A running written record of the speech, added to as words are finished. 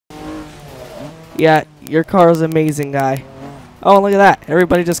Yeah, your car is amazing, guy. Oh, look at that.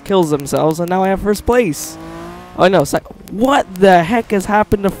 Everybody just kills themselves, and now I have first place. Oh, no. What the heck has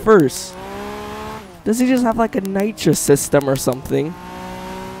happened to first? Does he just have like a nitrous system or something?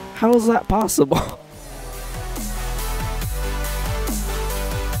 How is that possible?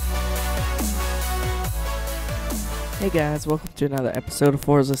 Hey guys, welcome to another episode of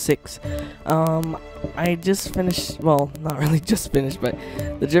Forza 6. I just finished, well, not really just finished, but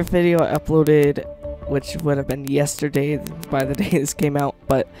the drift video I uploaded, which would have been yesterday by the day this came out,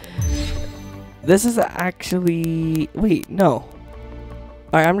 but this is actually, wait, no.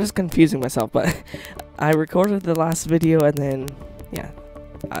 Alright, I'm just confusing myself, but I recorded the last video and then, yeah,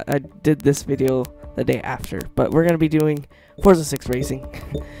 I did this video the day after, but we're going to be doing Forza 6 racing.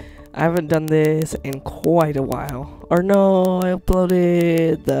 I haven't done this in quite a while. Or no, I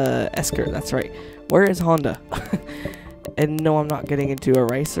uploaded the Esker, that's right. Where is Honda? And no, I'm not getting into a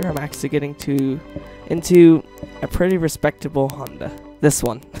racer. I'm actually getting into a pretty respectable Honda. This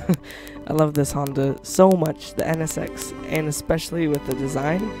one. I love this Honda so much, the NSX, and especially with the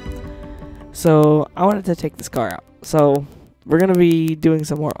design. So I wanted to take this car out. So we're going to be doing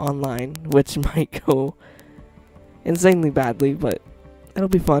some more online, which might go insanely badly, but it'll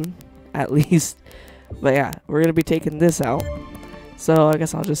be fun, at least. But yeah, we're going to be taking this out. So I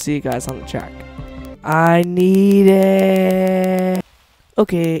guess I'll just see you guys on the track. I need it.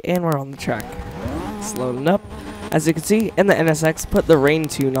 Okay, and we're on the track. It's loading up. As you can see, in the NSX, put the rain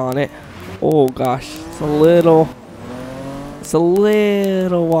tune on it. Oh gosh, it's a little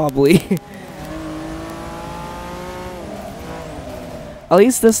wobbly. At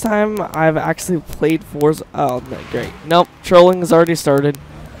least this time, I've actually played Forza. Oh, great. Nope, trolling has already started.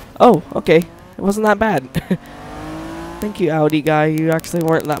 Oh, okay. It wasn't that bad. Thank you, Audi guy. You actually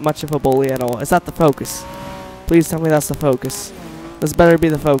weren't that much of a bully at all. Is that the focus? Please tell me that's the focus. This better be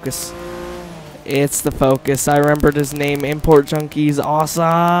the focus. It's the focus. I remembered his name. Import Junkies.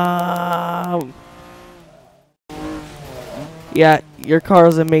 Awesome. Yeah, your car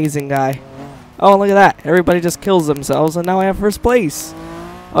is amazing, guy. Oh, look at that. Everybody just kills themselves, and now I have first place.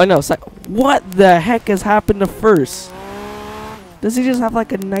 Oh, no. What the heck has happened to first? Does he just have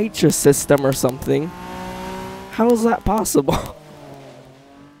like a nitrous system or something? How is that possible?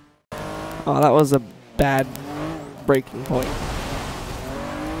 Oh, that was a bad breaking point.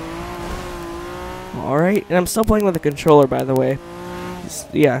 Alright, and I'm still playing with the controller, by the way.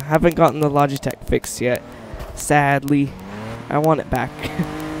 Yeah, haven't gotten the Logitech fixed yet. Sadly. I want it back.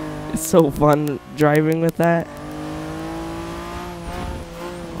 It's so fun driving with that.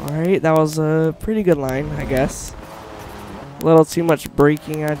 Alright, that was a pretty good line, I guess. A little too much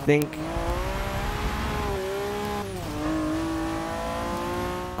braking, I think.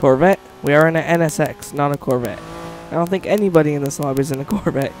 Corvette? We are in an NSX, not a Corvette. I don't think anybody in this lobby is in a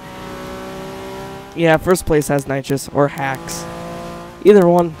Corvette. Yeah, first place has nitrous or hacks. Either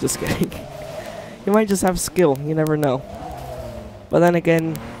one, just kidding. You might just have skill, you never know. But then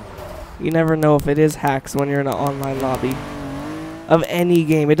again, you never know if it is hacks when you're in an online lobby of any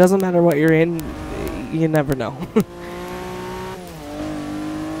game. It doesn't matter what you're in, you never know.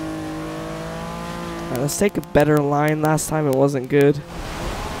 Alright, let's take a better line. Last time it wasn't good.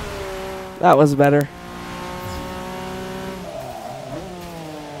 That was better.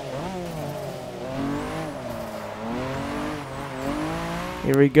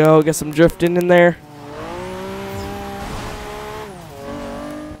 Here we go. Get some drifting in there.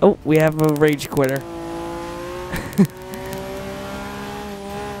 Oh, we have a rage quitter.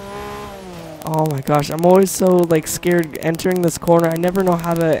 Oh my gosh, I'm always so like scared entering this corner. I never know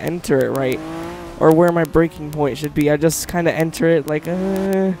how to enter it right, or where my braking point should be. I just kind of enter it like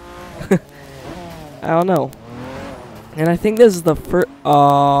I don't know. And I think this is the first.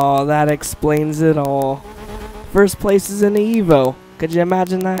 Oh, that explains it all. First place is in the Evo. Could you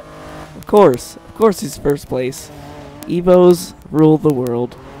imagine that? Of course he's first place. Evos rule the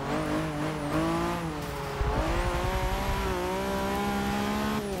world.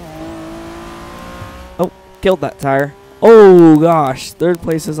 Oh, killed that tire. Oh gosh, third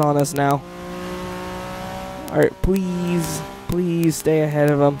place is on us now. Alright, please stay ahead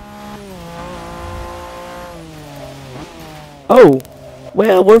of him. Oh,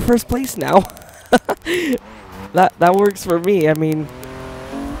 well, we're first place now. That works for me. I mean,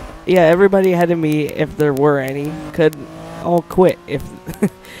 yeah, everybody ahead of me, if there were any, could all quit. If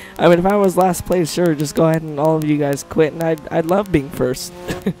I mean, if I was last place, sure, just go ahead and all of you guys quit, and I'd love being first.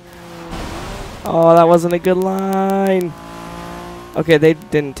 Oh, that wasn't a good line. Okay, they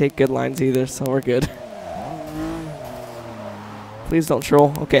didn't take good lines either, so we're good. Please don't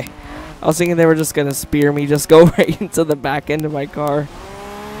troll. Okay. I was thinking they were just gonna spear me, just go right into the back end of my car.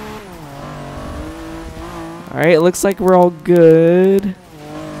 Alright, it looks like we're all good.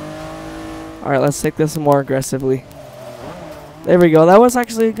 Alright, let's take this more aggressively. There we go. That was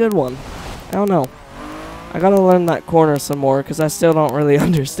actually a good one. I don't know. I gotta learn that corner some more because I still don't really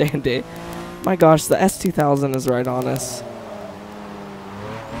understand it. My gosh, the S2000 is right on us.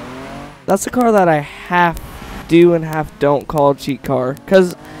 That's a car that I half do and half don't call a cheat car.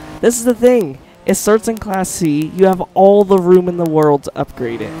 Because this is the thing. It starts in Class C. You have all the room in the world to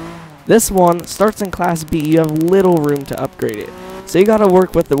upgrade it. This one starts in Class B. You have little room to upgrade it. So you gotta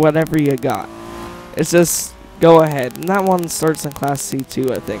work with whatever you got. It's just go ahead. And that one starts in Class C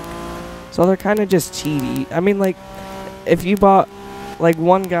too, I think. So they're kind of just cheaty. I mean, like, if you bought, like,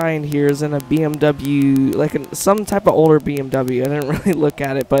 one guy in here is in a BMW, like some type of older BMW. I didn't really look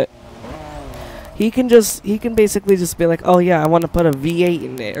at it, but he can basically just be like, oh yeah, I want to put a V8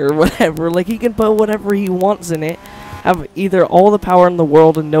 in it or whatever. Like, he can put whatever he wants in it. Have either all the power in the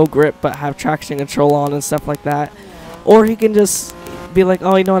world and no grip, but have traction control on and stuff like that. Or he can just be like,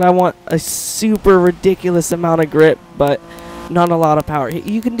 oh, you know what, I want a super ridiculous amount of grip, but not a lot of power.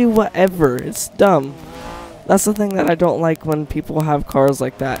 You can do whatever. It's dumb. That's the thing that I don't like when people have cars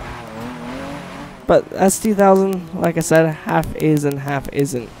like that. But S2000, like I said, half is and half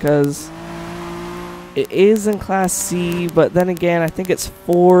isn't, because it is in Class C, but then again, I think it's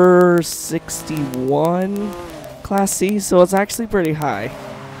 461 Class C, so it's actually pretty high.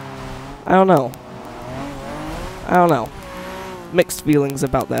 I don't know. Mixed feelings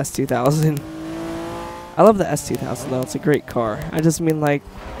about the S2000. I love the S2000 though, it's a great car. I just mean, like,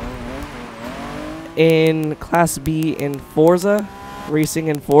 in Class B in Forza, racing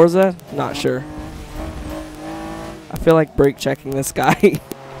in Forza, not sure. I feel like brake checking this guy.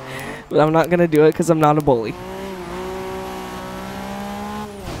 But I'm not gonna do it because I'm not a bully.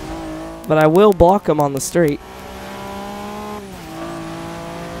 But I will block him on the straight.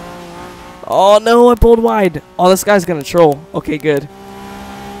 Oh no, I pulled wide. Oh, this guy's gonna troll. Okay, good.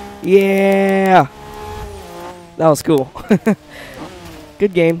 Yeah. That was cool.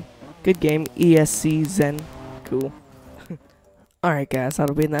 Good game. Good game. ESC Zen. Cool. Alright guys,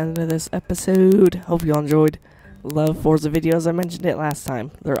 that'll be the end of this episode. Hope you all enjoyed. Love Forza videos. I mentioned it last time.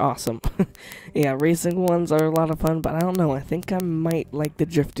 They're awesome. Yeah, racing ones are a lot of fun, but I don't know. I think I might like the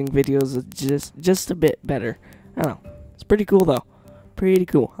drifting videos just a bit better. I don't know. It's pretty cool though. Pretty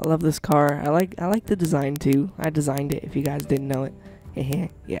cool. I love this car. I like the design too. I designed it if you guys didn't know it.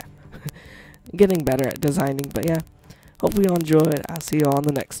 Yeah. Getting better at designing, but yeah. Hope you all enjoy it. I'll see you all on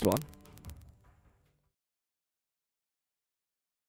the next one.